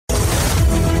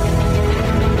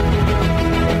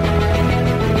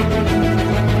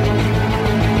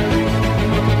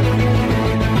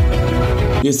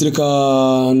Yes, reka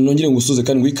nongere ngusuze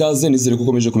kandi ngwikaze nizere ko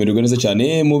ukomeje kumererwa neza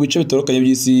cyane mu bice bitandukanye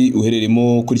by'isi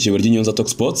uhereremo kuri kiba ry'inyonza Talk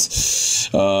Sports.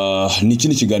 Ni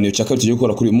ikindi kiganiro cya kabiri tugiye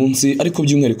gukora kuri uyu munsi, ariko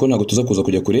by'umwihariko ntabwo tuza kuza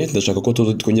kujya kure. Ndashaka ko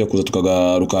twongera kuza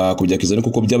tukagaruka ku byakizana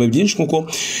kuko byabaye byinshi, kuko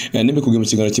nimbe kugira mu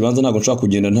kiganiro kibanza ntabwo nshaka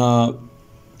kugenda nta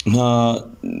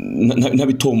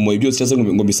bitomo byose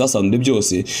cyangwa ngo bisasanure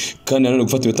byose, kandi nanone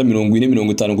gufata ibeta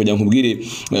 40-50 kugira nkubwire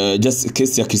just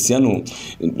case ya Cristiano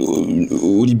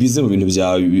uri bize mu bintu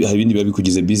byawe, hari ibindi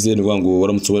babikugize bize, ni ngo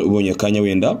waramutse ubonye akanya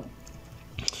wenda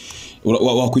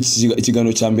wakwiki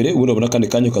ikiganiro cya mbere urabona kandi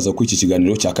kanya ukaza ku iki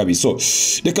kiganiro cya kabiri. So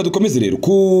reka dukomeze rero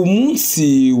ku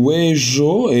munsi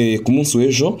w'ejo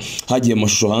hagiye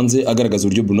amashusho hanze agaragaza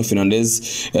uburyo Bruno Fernandez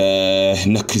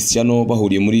na Cristiano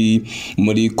bahuriye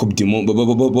muri Coupe du Monde,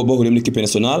 bahuriye muri Ikipe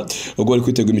nationale ubwo bari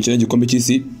kwitegura imikino y'igikombe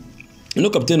cy'isi. No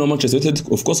captain wa Manchester United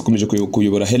of course komeje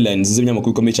kuyobora headlines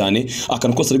z'ibinyamakuru bikomeye cyane,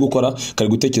 akantu kose ari gukora kari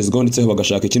gutekerezwaho ndetse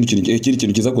bagashaka ikindi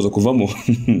kintu kiza kuza kuvamo.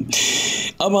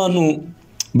 Abantu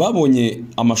babonye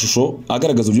amashusho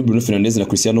agaragaza uburyo Bruno Fernandez na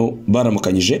Cristiano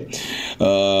baramukanyije.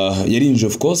 Yarinje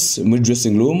of course muri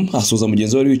dressing room asuza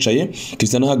mugenzi we wicaye,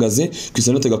 Cristiano ahagaze,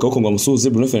 Cristiano atega akaboko ngo amusuze,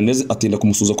 Bruno Fernandez atinda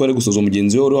kumusuza ko ari gusuza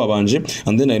mugenzi we wabanje,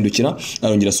 and then ahindukira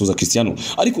arongera asuza Cristiano.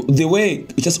 Ariko the way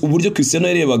uburyo Cristiano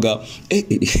yarebaga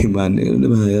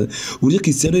uburyo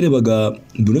Cristiano yarebaga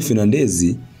Bruno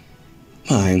Fernandez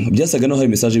byasaga naho hari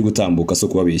message iri gutambuka, so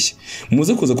kubabeshya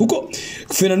muze kuza, kuko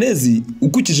Fernandez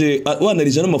ukukije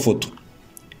wanarije n'amafoto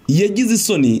yagize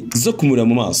isoni zo kumurira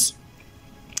mu maso.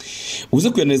 Uze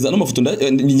kuyaneza n'amafoto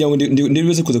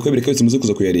ndibize kuza kwebereka yose, muze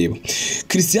kuza kuyareba.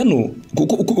 Cristiano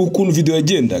ukuntu video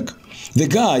yagendaga, the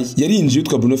guy yarinje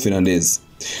yitwa Bruno Fernandez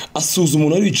asuza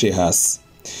umuntu ari wicaye hasi,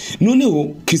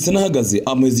 noneho Cristiano ahagaze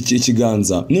ameze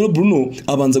ikiganza, none Bruno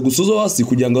abanza gusuza hasi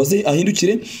kugira ngo aze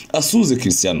ahindukire asuze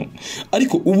Cristiano.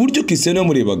 Ariko uburyo Cristiano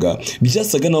yamurebaga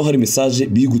byasaga naho hari message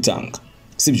biri gutanga,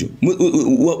 sibyo?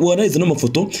 Warayize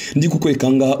n'amafoto ndi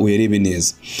kukwereka ngaha uyarebe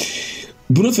neza.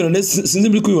 Bruno Fernandez sinzi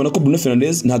muri kubibona ko Bruno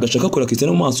Fernandez ntago ashaka kora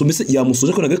Cristiano mu maso, mbese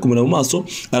yamusuje ko nagaye kumena mu maso,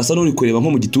 arasa n'uri kureba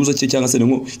nko mu gituza cye cyangwa se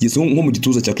nko mu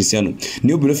gituza cya Cristiano.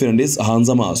 Niyo Bruno Fernandez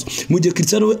ahanze amaso, mu gihe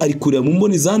Cristiano we ari kureba mu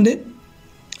mboni zande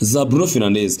za Bruno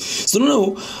Fernandez. So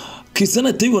noneho Cristiano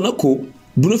atibona ko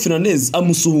Bruno Fernandez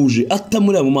amusuhuje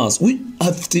atamureba mu maso,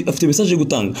 afite message yo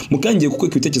gutanga. Mukangiye kuko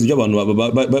ibitekerezo by'abantu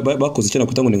bakoze cyane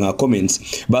kutanga nka comments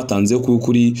batanze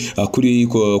kuri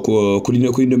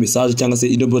no message cyangwa se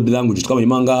in body language twabanye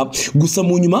manga. Gusa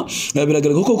mu nyuma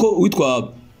biragaragara ko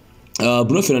witwa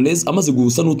Bruno Fernandez amaze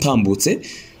gusa n'utambutse,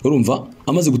 urumva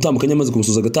amaze gutambukanya, amaze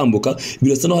kumusuza gatambuka,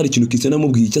 birasa no hari ikintu Cristiano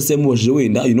amubwiye cyangwa se yamubajije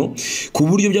wenda ku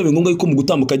buryo byabe ngombwa yuko mu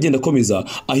gutambuka agenda akomeza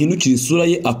ahindukira isura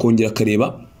ye akongera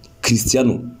akareba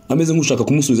Cristiano ameze nk'ushaka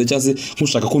kumusubiza cyangwa se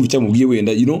nk'ushaka kumva icyo amubwiye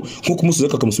wenda nko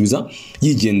kumusubiza akamusubiza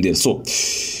yigendera. So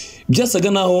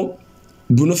byasaga naho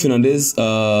Bruno Fernandez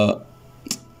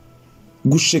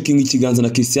gushekinga ikiganza na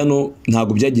Cristiano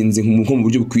ntago byagenze nko mu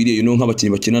buryo bukwiriye,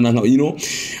 nk'abakinnyi bakinana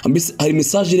hari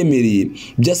message iremereye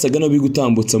byasaga naho biri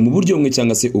gutambutsa mu buryo bumwe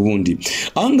cyangwa se ubundi.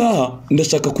 Ahangaha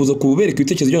ndashaka kuza kubereka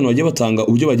ibitekerezo by'abantu bagiye batanga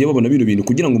uburyo bagiye babona bino bintu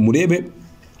kugira ngo murebe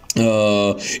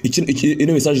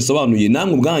ino message isobanuye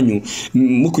namwe ubwanyu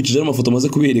mukurikije n'amafoto maze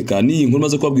kubereka ni inkuru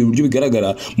maze kubabwira uburyo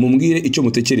bigaragara, mumbwire icyo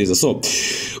mutekereza. So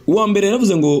uwa mbere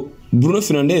yaravuze ngo Bruno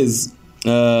Fernandez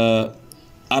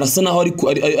arasa naho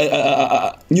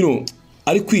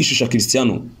ari kwishisha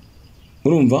Cristiano,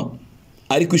 urumva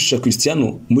ari kwishisha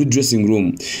Cristiano muri dressing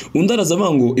room. Undi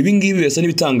arazavuga ngo ibi ngibi birasa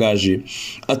n'ibitangaje,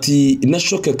 ati na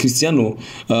shock ya Cristiano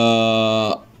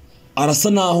arasa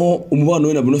naho umubano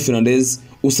we na Bruno Fernandez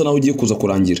usa naho ugiye kuza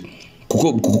kurangira,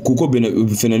 kuko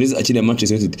Fernandez akiriye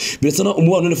Manchester United, birasa naho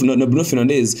umubano na Bruno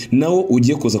Fernandez nawo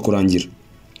ugiye kuza kurangira.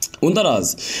 Undi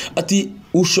araza ati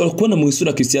ushobora kubona mu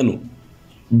isura Cristiano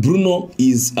Bruno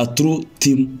is a true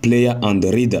team player and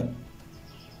leader.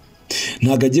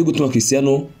 Ntago agiye gutuma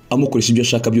Cristiano amukoresha ibyo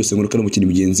ashaka byose ngo rukane umukino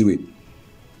mugenzi we,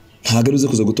 ntago aruze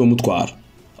kuza gutuma mutwara.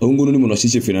 Aho nguno ni umuntu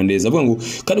washyikiye Fernandez avuga ngo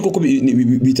kandi koko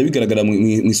bita bigaragara mu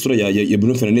isura ya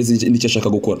Bruno Fernandez n'icyo ashaka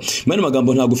gukora. Mane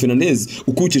magambo ntago Fernandez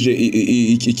ukukije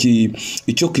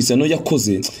icyo Cristiano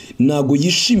yakoze ntago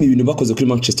yishimiye ibintu bakoze kuri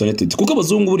Manchester United, kuko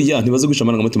abazungu buriya ntibaze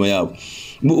gushamana amatima yabo.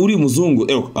 Uri umuzungu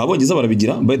abongeza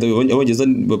barabigira, abongeza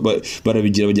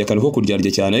barabigira bagiye kandi ko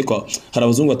kuryarya cyane, ariko hari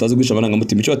abazungu batazi gushamana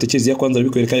amatima. Icyo batekereza yakwanza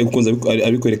abikwereka yagukunza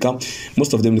abikwereka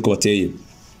most of them niko bateye.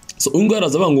 So ungo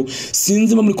araza ngo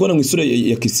sinzi muri kubona mu isura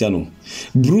ya Cristiano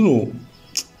Bruno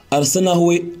arasa naho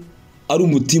we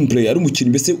ari team player ari umukinnyi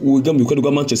mbese wegamiye ko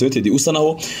rwa Manchester United usa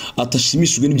naho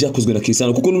atashimishijwe n'ibyakozwe na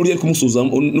Cristiano kuko n'uburyo ari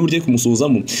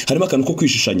kumusuzamo harimo akantu ko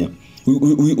kwishishanya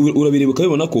urabireba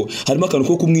ukabibona ko harimo akantu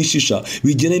ko kumwishisha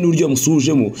bijyanye n'uburyo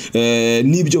yamusujemo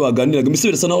n'ibyo baganiraga mbese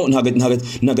birasa naho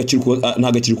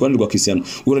ntagakiri ku rwa Cristiano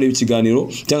urareba ikiganiro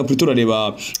cyangwa plutôt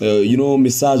urareba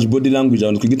message body language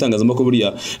abantu twigitangazamakuru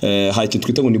buriya hari ikintu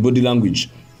twita ngo ni body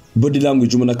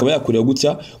language umuntu akaba yakorera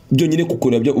gutya byonyine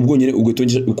kukureba ubwo nyine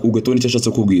ugatona icyo ashatse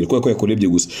kubwira kuko yakorebye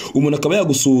gusa umuntu akaba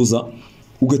yagusuhuza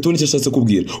ugatona icyo ashatse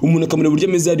kubwira umuntu akamenya uburyo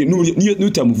ameze ari niyo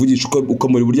utamuvugisha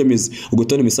ukamenya uburyo ameze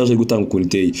ugatona message ari gutanga ukuntu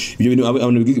iteye ibyo bintu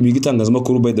abantu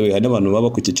bigitangazamakuru by the way hari n'abantu baba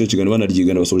ku cyo kiganiro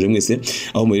banaryigana basoje mwese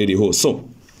aho murereye hose so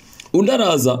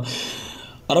undaraza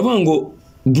aravuga ngo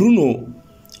Bruno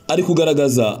ari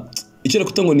kugaragaza icyo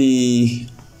nakita ngo ni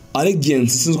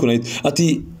arrogance sinzi ukuntu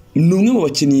ati numwe mu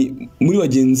bakinnyi muri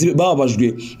bagenzi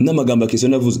bababajwe n'amagambo ya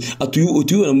Cristiano yavuze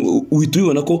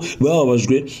utubibona ko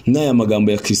bababajwe n'aya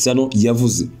magambo ya Cristiano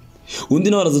yavuze undi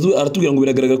nawe aratubwira ngo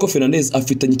biragaragara ko Fernandez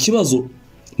afitanye ikibazo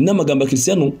n'amagambo ya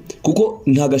Cristiano kuko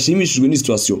ntagashimishijwe ni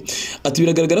situation ati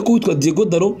biragaragara ko witwa Diego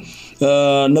Dalo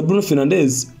na Bruno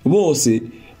Fernandez bose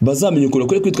bazamenye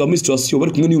ukuri kwitwa muri situation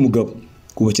bari kumwe n'uyu mugabo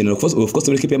kubakenera of course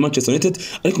muri equipe ya Manchester United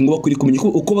ariko ngo bakwiriye kumenya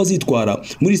uko bazitwara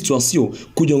muri situation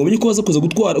kugira ngo bamenye ko baza kuza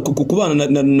gutwara kubana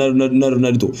na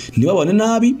Ronaldo ntibabane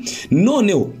nabi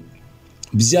noneho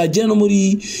byagera no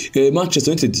muri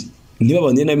Manchester United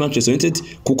ntibabane na Manchester United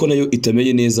kuko nayo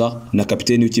itamenye neza na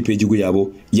kapiteni w'ikipe y'igihugu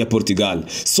yabo ya Portugal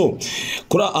so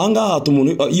kora ahangaha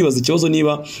umuntu yibaza ikibazo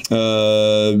niba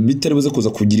bitari buze kuza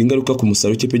kugira ingaruka ku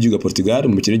musaruro w'ikipe y'igihugu ya Portugal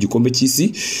mu mikino y'igikombe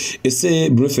cy'isi ese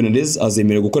Bruno Fernandes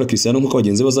azemera gukora Cristiano nkuko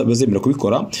bagenzi bazemera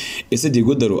kubikora ese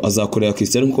Diego Dalo azakorera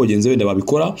Cristiano nkuko bagenzi be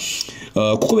babikora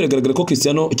kuko biragaragara ko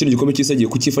Cristiano ikindi gikombe cy'isi agiye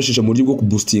kukifashisha mu buryo bwo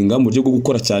kuboostinga mu buryo bwo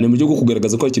gukora cyane mu buryo bwo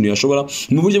kugaragaza ko ikintu yashobora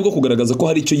mu buryo bwo kugaragaza ko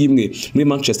hari icyo yimwe muri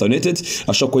Manchester United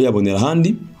ashaka ko yabonera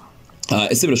handi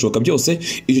ese birashoboka byose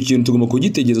icyo kintu tugomba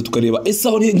kugitegereza tukareba ese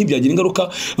aho ntibyagira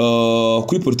ingaruka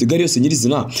kuri Portugal yose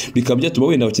nyirizina bikaba byatuma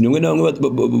wenda abakinnyi bamwe na bamwe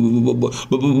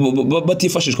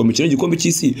batifashishwa mu kintu gikombe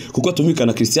cy'isi kuko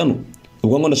atumvikana Cristiano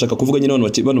ubwo ngo ndashaka kuvuga nyine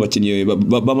bano bakinnyi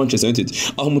ba Manchester United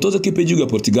aho umutoza w'ikipe y'igihugu ya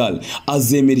Portugal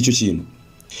azemera icyo kintu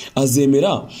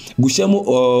azemera gushyamo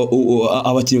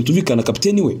abakinnyi batumvikana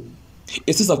kapiteni we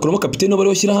ese zakuramo kapiteni bari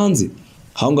bashyira hanze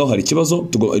aho ngaho hari ikibazo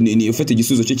ni ufite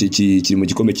igisubizo cyo kiri mu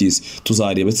gikombe cy'isi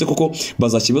tuzareba ese koko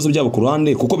bazashya ibibazo byabo ku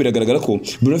ruhande kuko biragaragara ko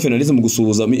Bruno Fernandes mu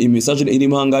gusuhuza message iri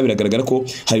impanga biragaragara ko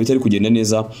hari bitari kugenda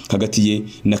neza hagati ye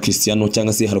na Cristiano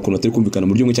cyangwa se hari ukuntu atari kumvikana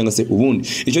mu buryo bumwe cyangwa se ubundi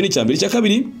icyo ni icyambere cya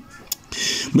kabiri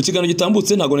mu kiganiro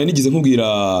gitambutse ntago nanigize nkubwira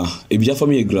ibya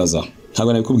famille Glazers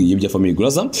ntago nabikubwiye ibya famille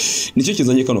Glazers nicyo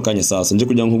kizanye kano kanya sasa nje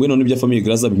kugira ngo nkubwe none ibya famille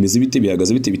Glazers bimeze bite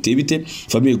bihagaze bite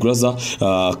famille Glazers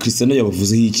Cristiano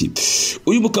yabavuzeho iki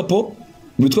uyu mukapo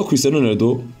bitwa Cristiano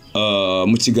Ronaldo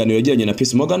mu kiganiro yagiranye na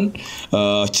Piers Morgan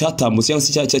cyatambutse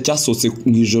cyangwa se cyasotse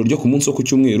mu ijoro ryo ku munsi wo ku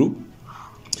cyumweru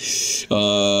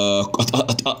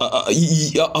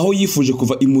aho yifuje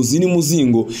kuva imuzi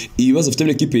n'umuzingo ibibazo afite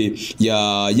muri equipe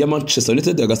ya Manchester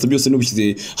United agasa byose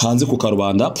n'ubishyize hanze ku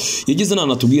karubanda yagize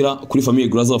nanatubwira kuri famille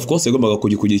Glazers of course yagombaga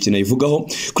kugira ikintu ayivugaho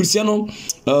Cristiano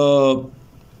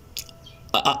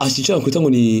ashyikira kwita ngo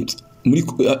ni muri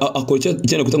akocha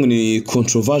cyane kwita ngo ni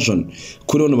controversial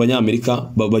kuri bano banyamerika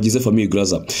bagize famille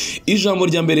Glazers ijambo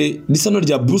rya mbere risa no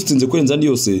rya boostinze kurenza ndi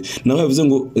yose naho yavuze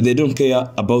ngo they don't care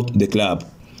about the club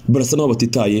barasa naho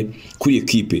batitaye kuri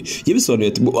equipe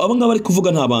yabisobanuye abanga bari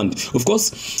kuvuga nta bandi of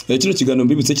course kino kiganiro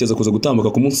mbibitse cyeza kuza gutambuka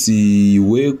ku munsi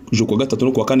we jo kwa gatatu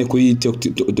no kwa kane kuri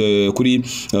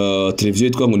televiziyo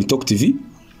yitwa ngo ni Talk TV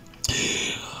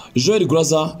Joel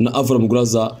Glazers na Avram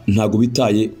Glazers ntago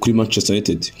bitaye kuri Manchester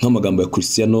United nk'amagambo ya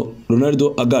Cristiano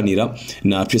Ronaldo aganira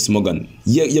na Piers Morgan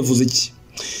yavuze iki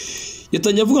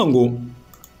yatangiye avuga ngo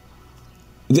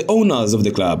the owners of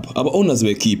the club aba owners of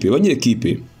equipe banyire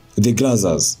equipe the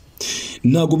Glazers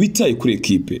ntago bitaye kuri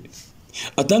equipe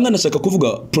atanga nashaka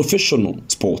kuvuga professional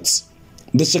sports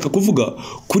ndashaka kuvuga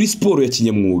kuri sport ya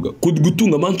kinyamwuga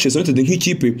gutunga Manchester United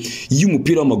nk'ikipe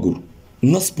y'umupira w'amaguru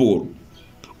nka sport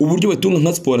uburyo batunga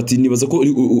nka sport ati nibaza ko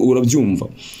urabyumva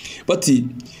bati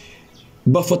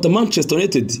bafata Manchester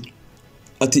United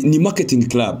ati ni marketing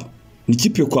club ni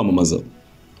ikipe yo kwamamaza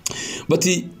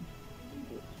bati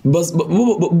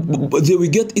they will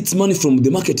get its money from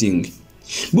the marketing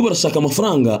bo barashaka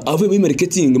amafaranga avuye muri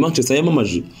marketing Manchester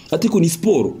yamamaje ati ko ni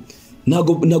sport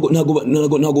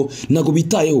nago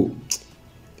bitayeho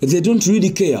they don't really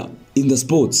care in the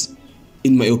sports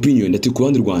in my opinion ati ku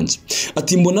ruhande rwanjye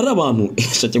ati mbona ari abantu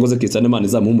shakegoze Cristiano Imana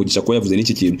izamuhumugisha ko yavuze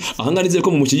n'iki kintu ahanga nizere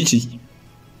ko mu mushyigikiye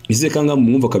nizere kanga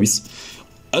mwumva kabisa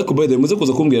ariko by the way muze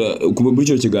kuza kumbwira muri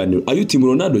cyo kiganiro are you team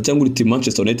Ronaldo cyangwa uri team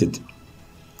Manchester United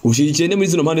ushigikiye ne muri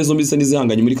zino mpande zombi zisa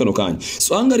n'izihanganye muri kano kanya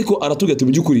so anga ariko aratubwira ati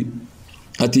mu byukuri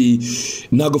ati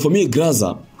ntago famille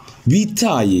Glazers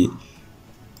bitaye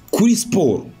kuri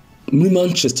sport muri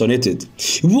Manchester United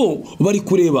bo bari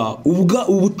kureba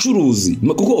ubucuruzi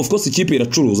kuko of course ikipe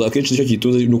iracuruza akenshi cyo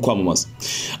kitunze no kwamamaza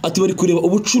ati bari kureba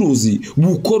ubucuruzi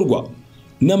bukorwa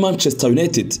na Manchester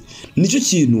United nicyo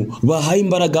kintu bahaye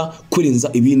imbaraga kurenza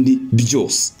ibindi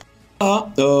byose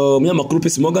umunyamakuru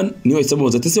Piers Morgan niwe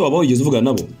yasabaza ati se waba wigeze uvugana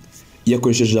nabo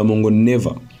yakoresheje ijambo ngo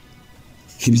never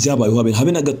nk'ibyabayeho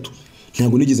habe na gato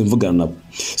ntabwo nigeze mvugana nabo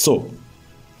so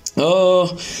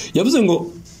yavuze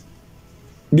ngo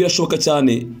birashoboka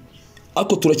cyane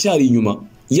ako turacyari inyuma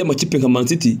y'amakipe nka Man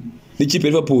City n'ikipe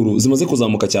Liverpool zimaze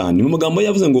kuzamuka cyane mu magambo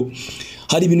yavuze ngo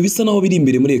hari ibintu bisa naho biri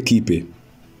imbere muri equipe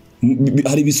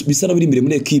hari bisa naho biri imbere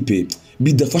muri equipe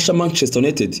bidafasha Manchester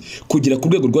United kugira ku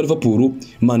rwego rwa Liverpool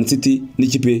Man City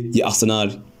n'ikipe ya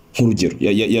Arsenal nk'urugero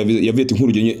yavuye ati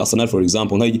nk'urugero Arsenal for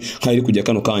example nk'iri kujya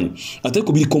kano kanya atari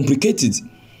biri complicated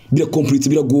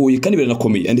biragoye kandi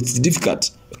biranakomeye and it's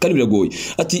difficult kandi biragoye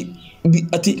ati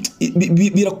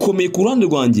birakomeye ku ruhande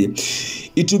rwanjye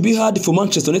it will be hard for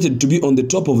Manchester United to be on the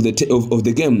top of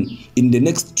the game in the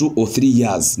next 2 or 3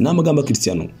 years n'amagambo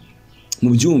Cristiano mu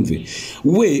byumve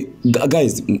we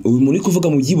guys uyu muntu uri kuvuga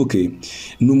mu byibuke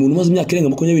ni umuntu umaze imyaka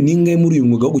irenga 21 muri uyu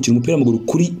mwuga wo gukina umupira w'amaguru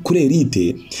kuri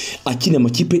elite akina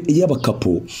amakipe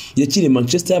y'abakapo yakiniye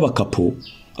Manchester y'abakapo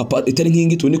itari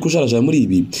nk'ingi tubone kujaraja muri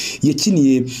ibi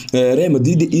yakiniye Real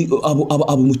Madrid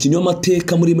abo mukinyi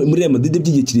w'amateka muri Real Madrid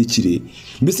by'igihe kirekire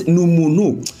mbese ni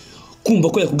umuntu kumva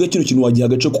ko yakubwiye kino kintu wagiha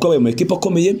agace kuko abaye amakipe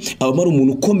akomeye abamara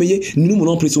umuntu ukomeye ni n'umuntu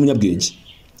w'amprise w'umunyabwenge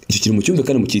icyo kiri mu cyumve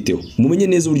kandi mukiteho mumenye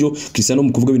neza uburyo Cristiano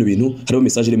mu kuvuga bino bintu hariho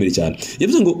message iremere cyane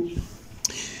yavuze ngo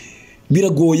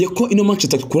biragoye ko ino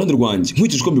Manchester ku ruhande rwanjye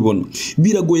nkurikije uko mbibona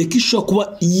biragoye ko ishobora kuba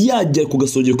yajya ku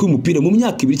gasogero k'umupira mu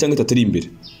myaka 2 cyangwa 3 imbere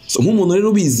so nk'umuntu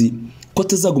rero bizi ko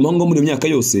atazaguma ngo muri myaka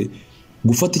yose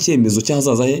gufata icyemezo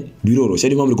cyahazaza he biroroshye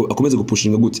ari mpamvu akomeze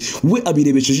gupushinga gute we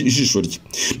abirebesheje ijisho rye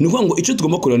ni ukuvuga ngo icyo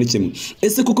tugomba kureba ni kimwe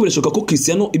ese koko birashoboka ko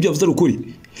Cristiano ibyo yavuze ari ukuri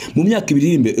mu myaka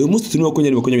 2 imbere uyu munsi turi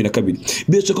 2022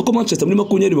 birashoboka ko Manchester muri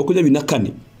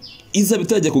 2024 iza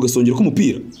bitajya ku gasongero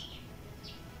k'umupira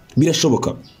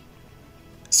birashoboka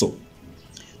so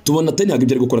tubona tani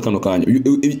hagibye ari gukora kano kanya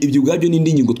ibyo ubwabyo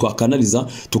n'indi nyingo twakanaliza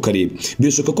tukareba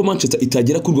birashoboka ko Manchester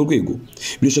itagera ku rwo rwego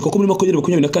birashoboka ko muri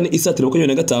 2024 isatira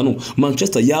 2025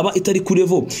 Manchester yaba itari kuri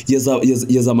level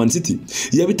ya za Man City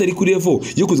yaba itari kuri level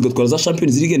yo kuzigatwara za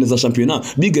Champions League na za Championnat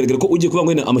bigaragara ko ugiye kuba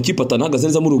ngo amakipe atanu hagaze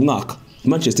neza muri uyu mwaka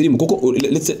Manchester irimo kuko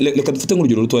reka dufate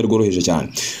nk'urugero rutoya rworoheje cyane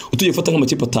utugiye gufata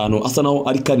nk'amakipe atanu asa naho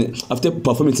ari kane afite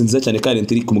performance nziza cyane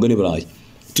currently ku mugane burayi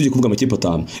tujye kuvuga amakipe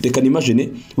atanu reka nimagine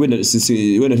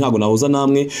wenda ntago nahoza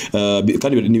namwe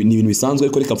kandi ni ibintu bisanzwe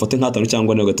ariko reka mfate nk'atanu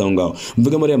cyangwa na gatanu ngaho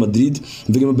mvuge muri Real Madrid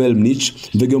mvuge muri Bayern Munich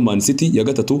mvuge muri Man City ya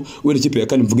gatatu wenda ikipe ya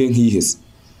kane mvuge nk'ihese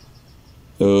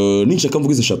ninshaka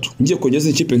mvuge eshatu ngiye kongeza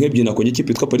ikipe nk'ebyiri nakonye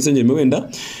ikipe twa Paris Saint-Germain wenda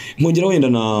nkongera wenda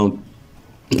na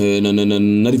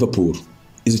Liverpool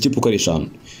izo kipe uko ari 5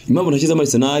 impamvu nashyize muri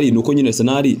Arsenal nuko nyine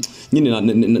Arsenal nyine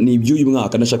ni iby'uyu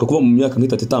mwaka nashaka kuba mu myaka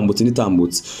nk'itatu itambutse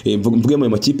mvuge mu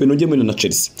makipe nongeye muri na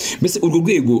Chelsea mbese urwo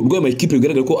rwego rw'ama equipe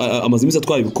bigaragara ko amaze imisa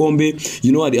atwara ibikombe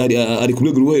ari ku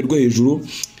rwego rwo hejuru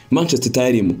Manchester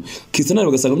tayarimo Cristiano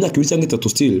bagasanga mu myaka 2 cyangwa 3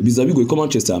 still bizabigoye ko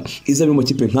Manchester izabe mu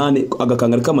makipe nkane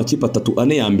agakangara ka makipe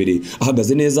 3 ya mbere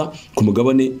ahagaze neza ku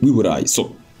mugabane w'i Burayi so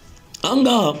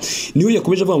anga niwe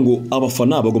yakomeje avuga ngo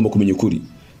abafana bagomba kumenya ukuri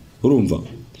urumva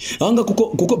anga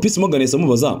kuko Piers Morgan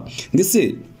yasamubaza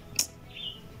ngese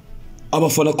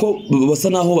abafana ko basa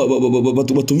naho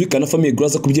batumvikana famille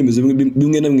Glazers kubyemezo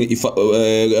bimwe namwe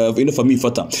ino famille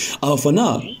ifata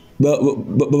abafana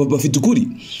bafite ukuri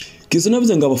kizo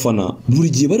navuze ngo abafana buri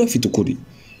gihe bari bafite ukuri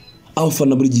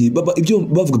abafana buri gihe ibyo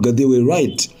bavugaga they were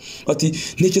right ati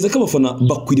ntekereza ko abafana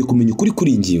bakwiriye kumenya ukuri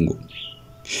kuri ingingo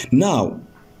now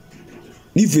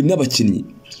even n'abakinnyi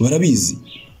barabizi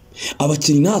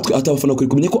abakinnyi natwe atabafana kuri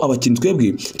kumenya ko abakinnyi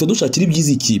twebwe tudushakira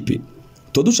ibyiza ikipe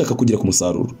tudushaka kugira ku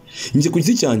musaruro nje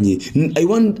kugiti cyanye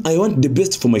I want the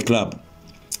best for my club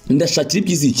ndashakira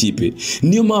ibyiza ikipe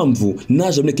niyo mpamvu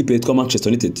naje muri equipe yitwa Manchester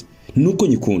United nuko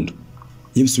nyikunda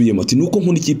yibisubiyemo ati nuko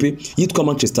nkunda ikipe yitwa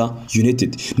Manchester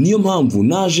United niyo mpamvu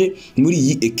naje muri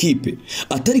iyi equipe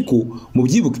atariko mu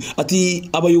byibuke ati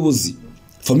abayobozi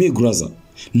famille Glazers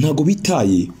ntago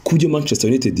bitaye ku byo Manchester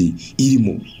United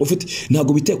irimo ufite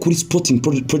ntago bitaye kuri sporting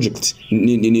project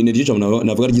ni ryo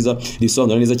navuga ryiza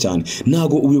risobanura neza cyane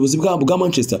ntago ubuyobozi bwa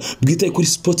Manchester bwitaye kuri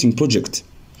sporting project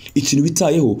ikintu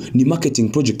bitayeho ni marketing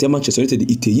project ya Manchester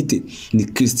United iteye ite, ni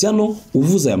Cristiano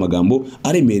uvuza aya magambo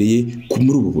aremereye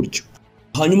muri ubu buryo.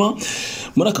 Hanyuma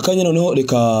muri aka kanya noneho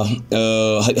reka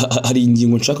hari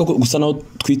ingingo nshaka gusa naho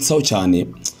twitsaho cyane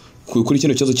kuri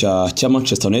kino kibazo cya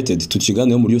Manchester United,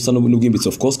 tukiganiraho muri usa n'ubwimbitse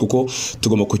of course, kuko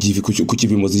tugomba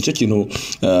kukivimuza icyo kintu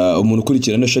umuntu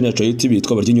ukurikirana channel yacu ya YouTube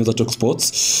yitwa BARYINYONZA Talk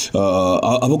Sports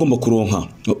abagomba kuronka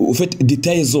ufite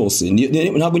details zose.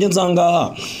 Ntabwo njya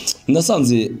nzangaha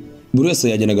nasanze buri wese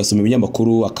yagenda agasoma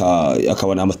ibinyamakuru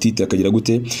akabona amatite akagira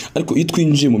gute, ariko iyo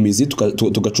twinjiye mu mizi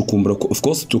tugacukumbura of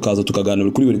course tukaza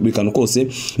tukaganira kuri buri kantu kose,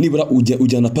 nibura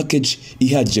ujyana package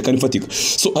ihagije kandi ifatika.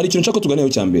 So hari ikintu nshaka tuganiraho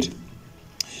cya mbere,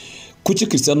 kuki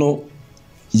Cristiano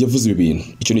yavuze ibi bintu,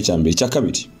 icyo ni cya mbere. Cya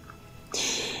kabiri,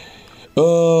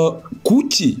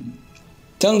 kuki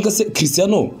cyangwa se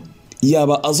Cristiano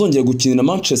yaba azongera gukina na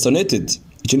Manchester United,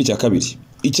 icyo ni cya kabiri.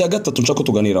 Icya gatatu nshaka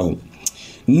tuganiraho,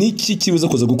 niki kibuze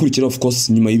kuza gukurikira of course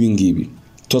nyuma y'ibi ngibi,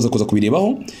 tuza kuza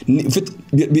kubirebaho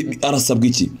arasabwa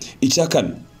iki. Icya kane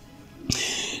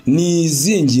ni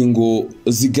izihe ngingo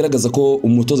zigaragaza ko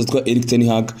umutoza twa Erik ten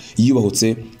Hag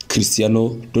yubahutse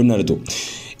Cristiano Ronaldo.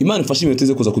 Imana ifashe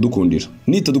imiteze kuza kudukundira,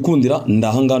 nitadukundira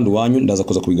ndahanganda wanyu ndaza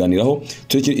kuza kubiganiraho,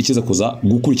 tureke ikiza kuza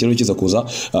gukurikiraho, ikiza kuza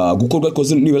gukorwa ko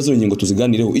nibazo ingingo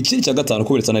tuziganireho. Ikindi cya gatanu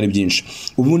ko beretsa nari byinshi,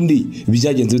 ubundi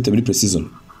byagenze bite muri pre-season,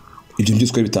 ibyo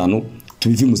byiswe bitanu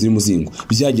tubivi muzingo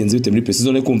byagenze bite muri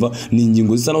pre-season, ari kumva ni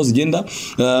ingingo zisa naho zigenda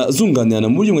zunganirana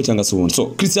mu buryo cyangwa se ubundi. So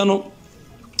Cristiano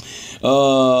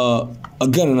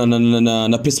agana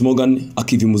na Piers Morgan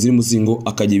akivi muzingo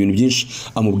akagira ibintu byinshi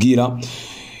amubwira.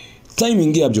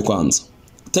 Timing yabyo kwanza,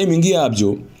 timing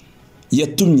yabyo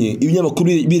yatumye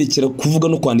ibinyamakuru birekera kuvuga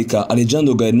no kwandika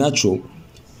Alejandro Garnacho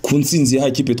ku nsinzi ya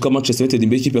Ikipe twa Manchester United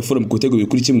imbere Ikipe ya Fulham ku gitego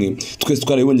kuri kimwe. Twese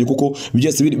twarabibonye kuko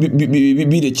byose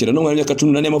birekera no mwanya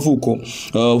 18 y'amavuko,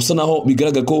 usa naho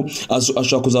bigaragara ko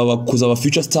ashaka kuzaba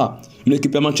future star muri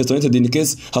Ikipe ya Manchester United in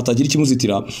case hatagira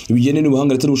ikimuzitira bigene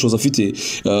n'ubuhanga leta n'ubushobozi afite.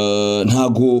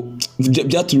 Ntago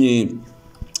byatumye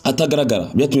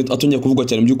atagaragara, byatumye atonya kuvugwa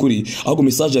cyane mu by'ukuri, ahubwo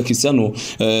message ya Cristiano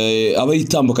aba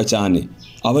yitambuka cyane,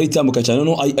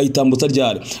 no ayitambutsa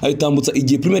ryari, ayitambutsa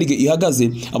igihe Premier League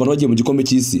ihagaze abantu bagiye mu gikombe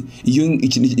cy'isi. Iyo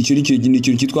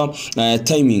ikintu cyitwa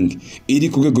timing iri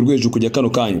ku rwego rw'ejo kujya kano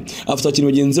kanya. Afite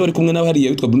abakinnyi bagenzi bari kumwe n'abo hariya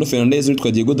witwa Bruno Fernandez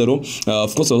witwa Diego Dalo,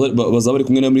 of course bazaba bari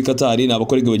kumwe na muri Qatar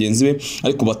n'abakorega bagenzi be,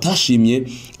 ariko batashimye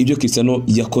ibyo Cristiano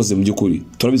yakoze mu by'ukuri.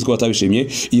 Turabizi ko batabishimye.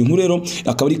 Iyi nkuru rero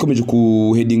akaba ari ikomeje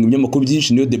ku heading ibinyamakuru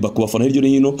byinshi, niyo deba ku bafana hiryo no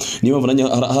hino. Niyo mpamvu nanya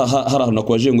hari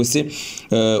nakwaje ngo se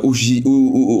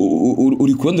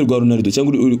uri kuruhande rwa Ronaldo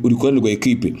cyangwa uri kuruhande rwa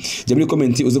Ikipe, jya muri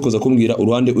comment uze kuza kumbwira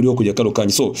uruhande uriho kujya kano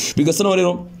kanya. So bigasa naho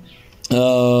rero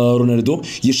Ronaldo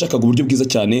yashakaga uburyo bwiza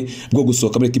cyane bwo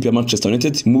gusohoka muri Ikipe ya Manchester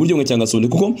United mu buryo bumwe cyangwa sonde,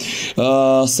 kuko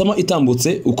sama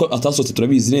itambutse uko atasohotse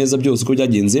turabizi neza byose uko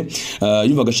byagenze.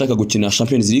 Yumvaga ashaka gukina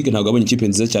Champions League, ntabwo abonye ikipe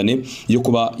nziza cyane yo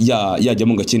kuba yajya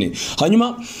mu gakine.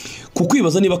 Hanyuma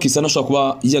kukwibaza niba Cristiano ashaka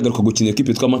kuba yagaruka gukina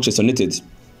Ikipe twa Manchester United.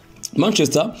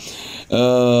 Manchester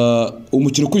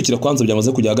umukino ukurikira kwanza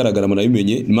byamaze kujya agaragara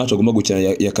murabimenye, ni match agomba gukina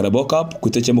ya Carabao Cup ku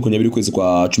itariki ya 20 kwezi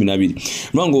kwa 12.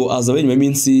 Mwango azabe nyuma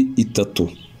y'iminsi itatu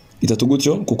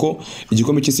gutyo, kuko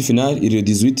igikombe cy'isi final iri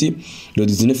 18 le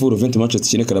 19 le 20 Manchester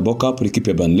kine Carabao Cup Ikipe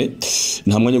ya Burnley,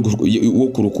 nta mwanya wo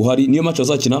kurukuhari. Niyo match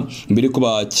bazakina mbere ko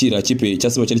bakira ikipe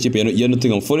cyase bakira ikipe ya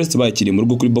Nottingham Forest bayakiriye mu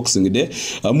rugo kuri Boxing Day,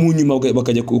 mu nyuma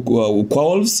bakajya kwa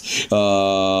Wolves.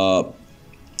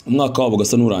 Umwaka wabo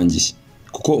gasa nurangiye,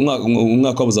 kuko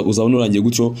umwaka wabo uzabona urangiye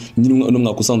gutyo nyine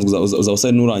n'umwaka usanzwe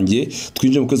uzabasa nurangiye.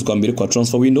 Twinje mu kwezi kwa mbere kwa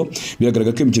transfer window,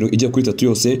 biragaragara ko imikino ijya kuri 3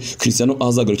 yose Cristiano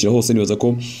azagarukira hose. Nibaza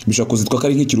ko bishaka kuzitwa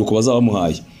kari nk'ikiruko bazaba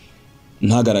bamuhaye,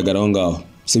 ntagaragara aho ngaho,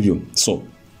 sibyo? So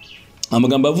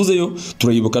amagambo yavuze yo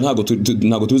turayibuka, ntago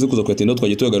tubize kuza kwatenda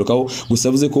twagiye tuyagarukaho. Gusa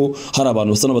yavuze ko hari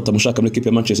abantu basa n'abatamushaka muri Ikipe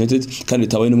ya Manchester United, kandi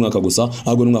tabaye n'umwaka gusa,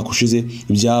 ahubwo n'umwaka ushize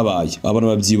byabaye, abantu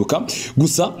babyibuka.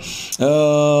 Gusa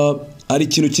ari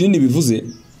ikintu kinini bivuze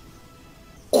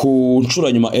ku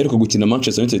nshuro nyuma Eric gukina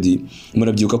Manchester United.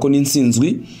 Murabyibuka ko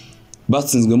n'insinzwi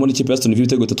batsinzwemo n'ikipe ya Aston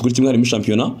Villa 3-1 hari mu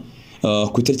championnat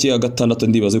ku itariki ya 6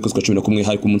 ndibaza y'ukwezi kwa 11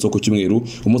 hari ku munsi wo ku cyumweru.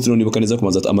 Umunsi rero nibuka neza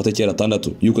kumaza amatariki ya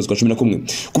 6 y'ukwezi kwa 11.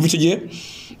 Kuva icyo gihe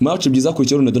match byiza ku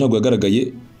Ronaldo ntabwo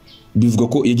yagaragaye, bivuga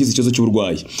ko yagize ikibazo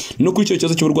cy'uburwayi. No kuri icyo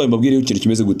kibazo cy'uburwayi mbabwire ikintu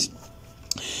kimeze gute.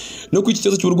 No kuri iki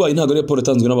kibazo cy'uburwayi ntabwo ari raporo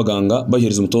yatanzwe n'abaganga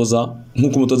bayihereza umutoza,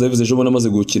 nk'uko umutoza yavuze ejo amaze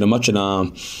gukina match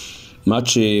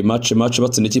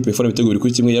batsinda ikipe ya Fulham ibitego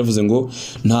 2-1. Yavuze ngo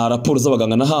nta raporo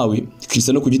z'abaganga nahawe,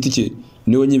 Cristiano ku giti cye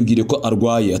niwe nyibwire ko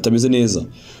arwaye atameze neza.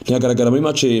 Ntiyagaragara muri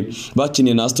match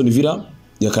bakiniye na Aston Villa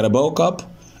ya Carabao Cup,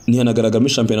 ntihanagaragara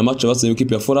muri shampiyona match batsinze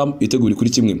ikipe ya Fulham itegura kuri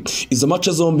kimwe. Izo match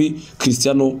zombi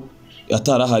Cristiano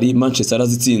atarahari Manchester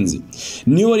yarazitsinze.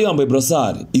 Niyo wari yambaye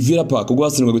brassard Ivira Park ubwo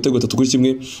hatsindwa ibitego 3 kuri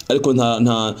kimwe, ariko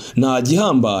nta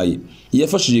gihambaye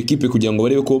yafashije ikipe kugira ngo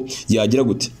barebe ko yagira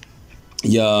gute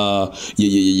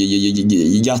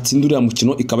yatsindura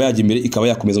mukino ikaba yajya imbere ikaba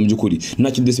yakomeza mu byukuri.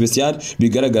 Nta kintu special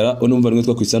bigaragara numva rimwe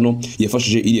twa Cristiano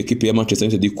yafashije iri ekipe ya Manchester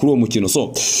United kuri uwo mukino.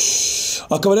 So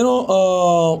akaba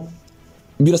rero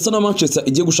birasa na Manchester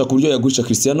igiye gushaka uburyo yagurisha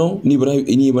Cristiano,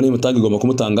 niba n'imutanga igomba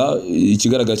kumutanga.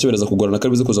 Ikigaragara cyo beraza kugorana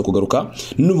kandi bize kuza kugaruka,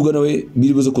 nubwo nawe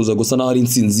biribuze kuza gusa naho ari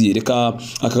insinzi. Reka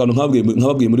akagantu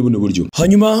nkababwiye muri buno buryo.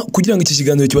 Hanyuma kugira ngo iki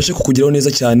kiganiro kibashe kukugeraho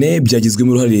neza cyane, byagizwe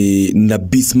mu ruhare na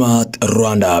Bismart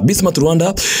Rwanda. Bismart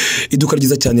Rwanda iduka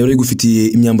ryiza cyane bari gufitiye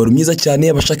imyambaro myiza cyane,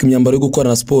 abashaka imyambaro yo gukora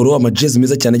na sport, amajezi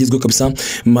meza cyane agizwe kabisa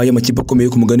mayo makipe akomeye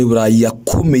ku mugani burayi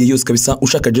yakomeye yose kabisa.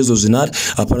 Ushaka jezi original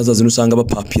apana zazo usanga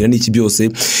bapapira n'iki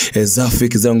byose za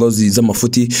fake zango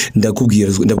z'amafuti,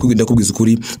 ndakubwiza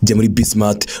ukuri jya muri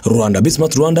Bismart Rwanda.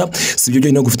 Bismart Rwanda sibyo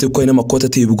byo nagufite ko ina makota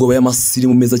ateye ubwoba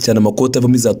y'amasirimu meza cyane, amakota ava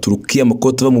muri za Turukiya,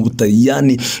 amakota ava mu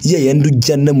Butaliyani, yayandi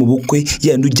ujyana mu bukwe,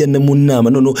 yayandi ujyana mu nama,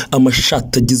 nono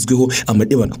amashati agizweho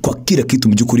amadebana kwakira kitu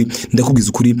mu byukuri. Ndakubwiza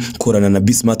ukuri korana na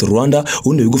Bismart Rwanda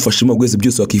ubundi bigufashimo bwese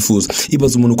byose wakifuza.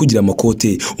 Ibaza umuntu kugira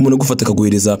amakote, umuntu gufata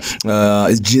akaguhereza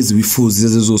jezi wifuza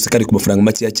zose kari ku mafaranga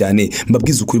make cyane.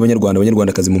 Mbabwiza ukuri Banyarwanda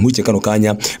kazi mu mpuke kano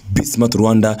kanya Bismart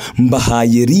Rwanda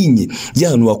mbahaye rinye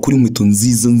y'ahantu wakuri inkweto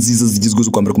nziza zigizwe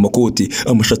zo kwambara ku makoti,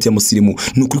 amashati y'amusirimu.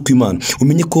 Nukuri kw'Imana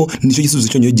umenye ko nicyo gisubizo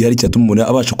cyonyine gihari cyatuma umuntu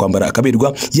abasha kwambara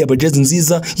akaberwa, yaba jezi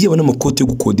nziza yaba n'amakoti yo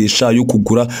gukodesha yo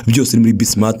kugura, byose muri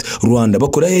Bismart Rwanda.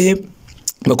 Bakora hehe?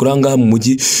 Bakuranga mu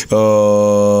mujyi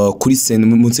kuri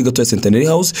munsi gato ya Centenary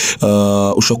House.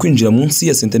 Ushaka kwinjira munsi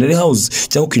ya Centenary House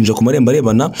cyangwa kwinjira ku marembo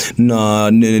arebana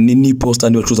ni posta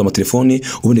andi bacuruza amatelefoni,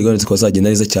 ubundi gahunda zikazagenda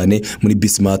neza cyane muri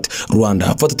Bismart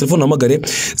Rwanda. Fata telefone hamagare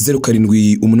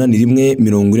 0781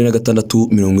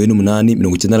 46 48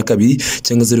 92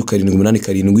 cyangwa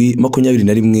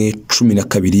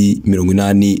 0787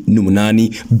 21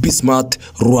 12 Bismart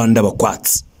Rwanda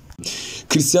bakwatsi.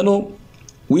 Cristiano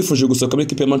wifuje gusohoka muri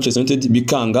ikipe ya Manchester United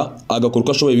bikanga, agakora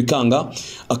uko ashoboye bikanga,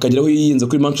 akageraho yiyinze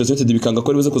kuri Manchester United bikanga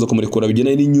ko bize kuza kumurekura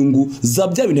bigena n'inyungu za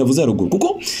bya bintu yavuze haruguru.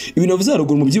 Kuko ibintu yavuze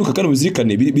haruguru mu byibuka kandi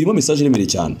bizirikane birimo message iremereye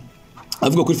cyane.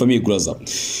 Avuga kuri famille Glazers.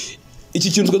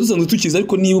 Iki kintu twadusanzwe tukiza,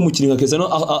 ariko niba umukinnyi nka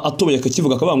Cristiano atoboye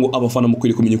akakivuga akabango abafana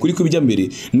mukwiriye kumenya kuri ko bijya mbere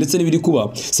ndetse n'ibiri kuba.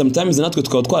 Sometimes natwe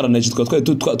tukaba twaranaje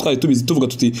twari tubizi tuvuga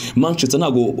tuti Manchester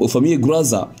ntago famille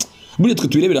Glazers buri twe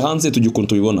tubirebera hanze tujye ukuntu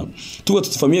tubibona. Tuvuga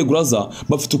tuti famille Glazers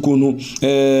bafite ukuntu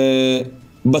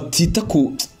batita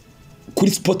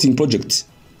kuri sporting project,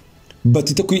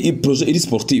 batita kuri projet iri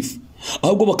sportif,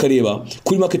 ahubwo bakareba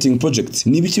kuri marketing project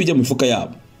nibiki bijya mu mifuka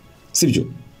yabo, sibyo?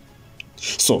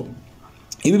 So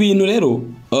ibi bintu rero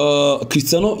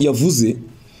Cristiano yavuze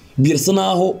birasa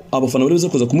naho abafana bari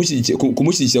kuza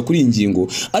kumushyigikira kuri ingingo,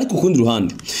 ariko kundi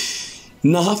ruhande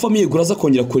na hafa famille Glazers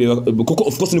kongera kureba, kuko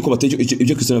of course niko bateye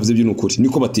ibyo Cristiano yavuze byo n'ukuri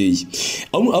niko bateye.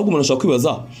 Ahubwo umuntu ashaka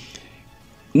kwibaza,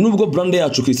 nubwo brand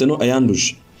yacu Cristiano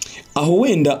ayanduje, aho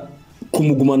wenda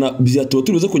kumugumana byatuba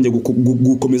turuze kongera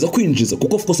gukomeza kwinjiza,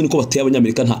 kuko of course niko bateye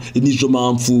Abanyamerika. Nta nijo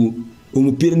mpamvu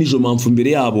umupira nijo mpamvu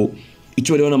imbere yabo,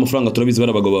 icyo bari n'amafaranga turabizi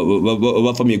barabagabo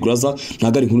ba famille Glazers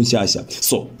ntago ari inkuru nshyashya.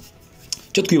 So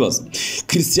cyo twibaza,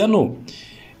 Cristiano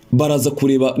baraza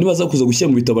kureba, nibaza kuza gushyira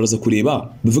mu bitabo baraza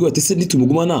kureba bivuga bati se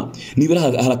nitumugumana niba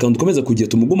hari akantu dukomeza kugira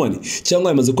tumugumane,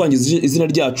 cyangwa yamaze kwangiza izina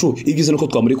ryacu ibyiza nuko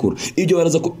twamurekura. Ibyo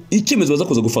baraza icyemezo baza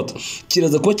kuza gufata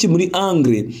kiraza kuba ki muri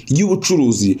angle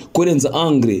y'ubucuruzi kurenza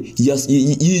angle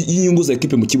y'inyungu za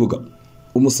equipe mu kibuga,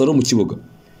 umusaruro mu kibuga.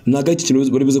 Naga iki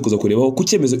kintu bari bize kuza kurebaho ku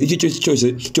cyemezo iki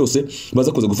cyose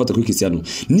baza kuza gufata kuri Cristiano.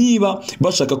 Niba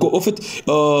bashaka ko ofete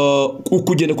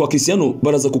ukugenda kwa Cristiano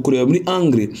baraza kukureba muri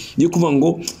angle yo kuvuga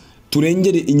ngo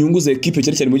turengere inyungu za equipe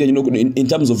cyane cyane mu bijyanye in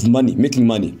terms of money, making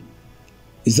money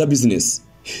is a business,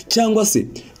 cyangwa se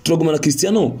turagumana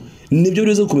Cristiano nibyo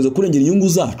bize gukomeza kurengera inyungu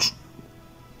zacu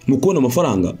mu kubona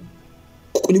amafaranga.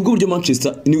 Nibwo buryo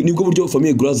Manchester, nibwo buryo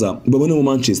famille Glazers babona mu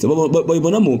Manchester,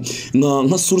 babonamo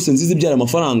nka source nziza ibyara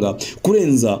amafaranga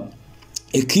kurenza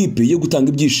equipe yo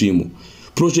gutanga ibyishimo.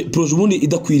 Projet ubundi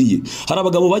idakwiriye. Hari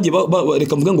abagabo bagiye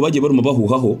reka mvuga ngo bagiye baruma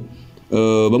bahuhaho,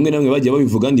 bamwe namwe bagiye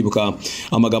babivuga. Ndibuka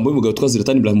amagambo y'umugabo twa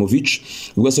Zlatan Ibrahimovic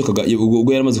ubwo asokaga,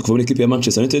 ubwo yaramaze kuva muri equipe ya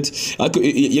Manchester United, ariko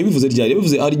yabivuze ryari,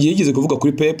 yabivuze hari gihe yigeze kuvuga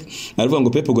kuri Pep, aravuga ngo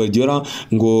Pep Guardiola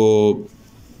ngo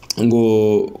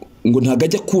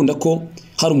ntagajya akunda ko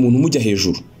hari umuntu umujya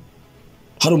hejuru,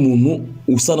 hari umuntu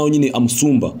usa naho nyine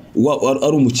amusumba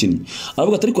ari umukinnyi.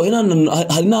 Aravuga ati ariko hari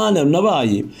n'ahandi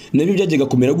nabaye nabyo byagega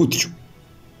kumera gutyo.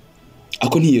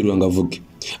 ako ntiyerura ngo avuge.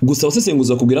 Gusa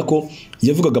abasesenguza kubwira ko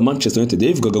yavugaga Manchester United,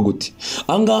 yavugaga gute.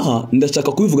 Angaha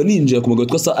ndashaka kubivuga ninjira ku mugabo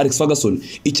witwa Sir Alex Ferguson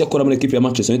icyo akora muri equipe ya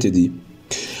Manchester United.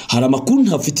 Hari amakuru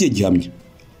ntafitiye gihamya,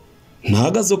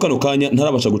 ntahagazeho kano kanya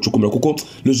ntarabasha gucukumira kuko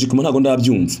logiquement ntago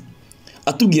ndabyumva.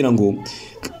 Atubwira ngo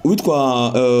witwa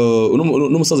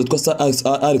n'umusaza witwa Sir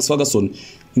Alex Ferguson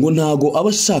ngo ntago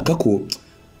abashaka ko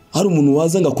hari umuntu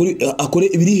waza ngo akore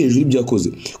ibiri hejuru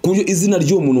y'ibyakoze, kuburyo izina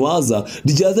ry'uwo muntu waza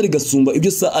ryaza rigasumba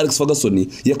ibyo Sir Alex Ferguson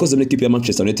yakoze muri equipe ya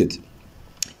Manchester United.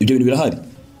 Ibyo bintu birahari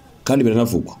kandi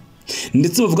biranavugwa,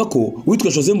 ndetse bavuga ko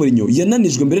witwa Jose Mourinho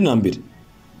yananijwe mbere na mbere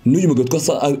n'uyu mugabo witwa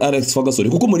Sir Alex Ferguson,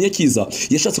 kuko Mourinho akiza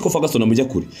yashatse ko Ferguson amujya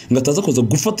kure ngo ataza kuza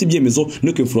gufata ibyemezo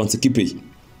no influence equipe ye,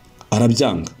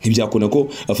 arabyanga ntibyakona ko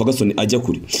Ferguson ajya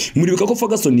kure. Muribuka ko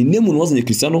Ferguson ni muntu wazanye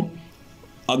Cristiano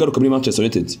agaruka muri Manchester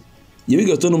United,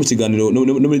 yabigato no mu kiganiro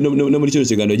no muri cyo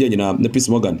kiganiro yajyanye na Piers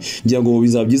Morgan. Ngira ngo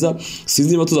bizabyiza,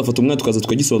 sinzi niba tuzafata umwanya tukaza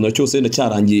tukagisobanura cyose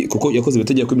ndacyarangiye kuko yakoze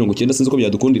bitegeye ko 90 sinzi ko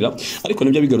byadukundira, ariko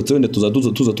nabyo bigarutse wenda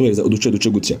tuza tuhereza uduce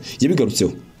gutya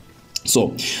yabigarutseho.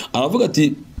 So aravuga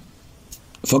ati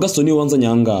Ferguson ni wanza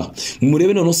nyanga,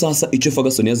 murebe none sasa icyo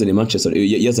Ferguson yazanye Manchester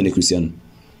yazanye Cristiano,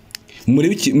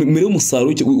 murebe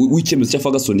umusaruro w'icyemezo cya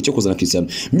Ferguson cyo kuzana Cristiano.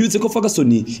 Mbibutse ko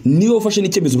Ferguson niwe ufashe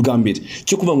n'icyemezo bwa mbere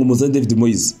cyo kuvuga ngo muzane David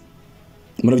Moyes.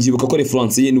 Murabyibuka ko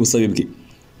reference ye n'ubusabe bwe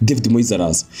David Moyes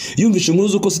araza, yumvishe inkuru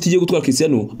z'uko City igiye gutwara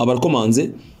Cristiano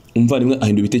abarakomanze, umvanimwe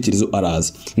ahindura ibitekerezo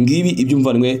araza. Ngibi ibyo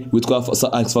umvanimwe witwa Sir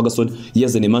Alex Ferguson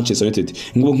yazanye Manchester United.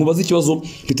 Ngo nkubaza ikibazo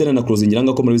Peter na Closing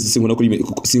ngira ko murabizi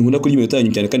sinkunda kuri iminota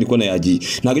yanyu cyane kandi kona yagiye,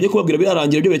 ntago njye kubabwira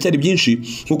birarangira byo biracyari byinshi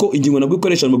kuko ingingo nabwo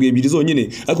ikoresha mu bwiye 2 zonyine,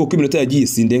 ariko ko iminota yagiye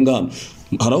sindenga hano.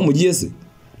 Haraho mugiye se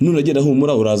nunagenda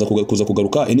humura uraza kuza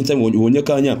kugaruka anytime ubonye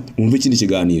kanya umve ikindi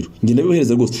kiganiro, nge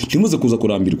ndabihereza rwose ntimuze kuza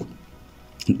kurambirwa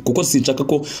kuko sinshaka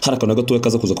ko hari akantu gato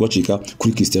kaza kuza kubacika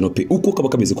kuri Cristiano pe uko kaba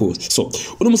kameze kose. So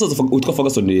uno musaza witwa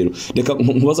Ferguson rero reka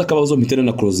nkubaza akabazo mpitene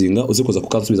na Closing uze kuza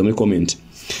kukansubiza muri comment.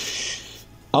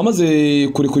 Amaze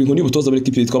kuri inkoni butoza muri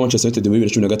equipe yitwa Manchester United muri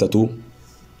 2013,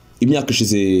 imyaka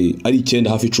ishize ari 9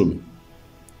 hafi 10.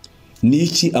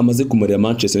 Niki amaze kumarira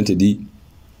Manchester United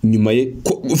nyuma ye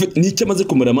niki amaze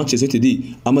kumarira Manchester United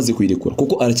amaze kuyirekura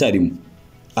kuko aracyarimo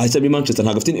ahita Manchester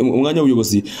ntago afite umwanya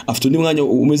w'ubuyobozi, afite undi mwanya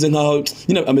umeze nkaho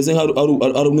nyine ameze nkaho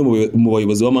ari umwe mu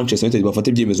bayobozi wa Manchester United bafata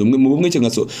ibyemezo mu bumwe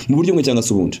cyangwa mu buryo bumwe cyangwa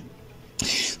ubundi.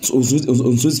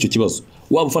 Nsubiza icyo kibazo,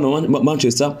 waba ufana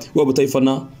Manchester waba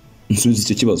utayifana, nsubiza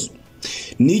icyo kibazo.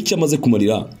 Niki amaze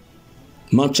kumarira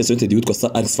Manchester United witwa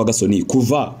Sir Alex Ferguson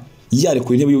kuva yare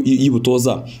ku intebe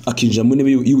y'ubutoza akinjira mu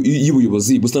ntebe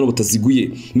y'ubuyobozi busa no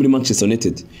butaziguye muri Manchester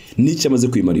United? Niki amaze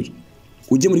kwimarira?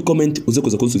 Ujye muri comment uze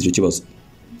kuza kunsubiza icyo kibazo.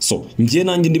 So ngiye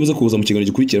nanjye ndibuze kuza mu kiganiro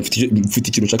gikurikira mfite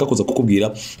ikintu nshaka kuza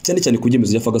kukubwira cyane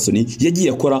kugemezo ya Ferguson yagiye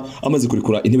akora amaze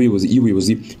kurikura intebe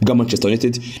y'ubuyobozi bwa Manchester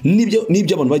United.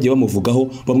 Nibyo abantu bagiye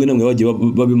bamuvugaho, bamwe namwe bagiye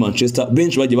babi Manchester,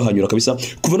 benshi bagiye bahanyura kabisa,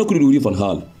 kuva no kuri Louis van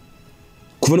Gaal,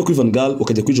 kuva no kuri Van Gaal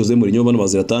ukajya kuri Jose Mourinho, bano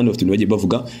baziratani bafite ibintu bagiye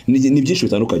bavuga ni byinshi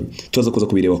bitandukanye, tuza kuza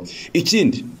kubirebaho.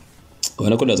 Ikindi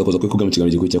ubona ko ndaza kuza kwikuga mu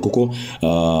kiganiro gikurikira kuko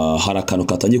hari akantu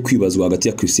katangiye kwibazwa hagati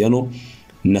ya Cristiano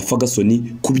na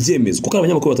Ferguson kubyemeza kuko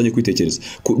abanyamakuru batangiye kwitekereza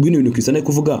bino bintu Cristiano ari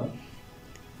kuvuga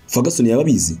Ferguson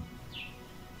yababizi.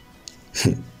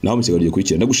 Naho mu kiganiro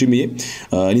gikurikira ndagushimiye,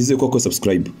 nizeye ko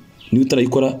subscribe niba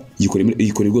utarayikora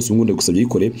yikore rwose, ubundi gusabye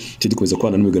yikore cyo dukomeza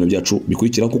kwana n'imiganiro byacu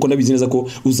bikurikira kuko nabizi neza ko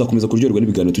uzakomeza kuryoherwa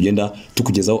n'ibiganiro tugenda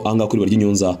tukugezaho anga kuri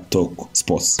BARYINYONZA Talk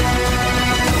Sports.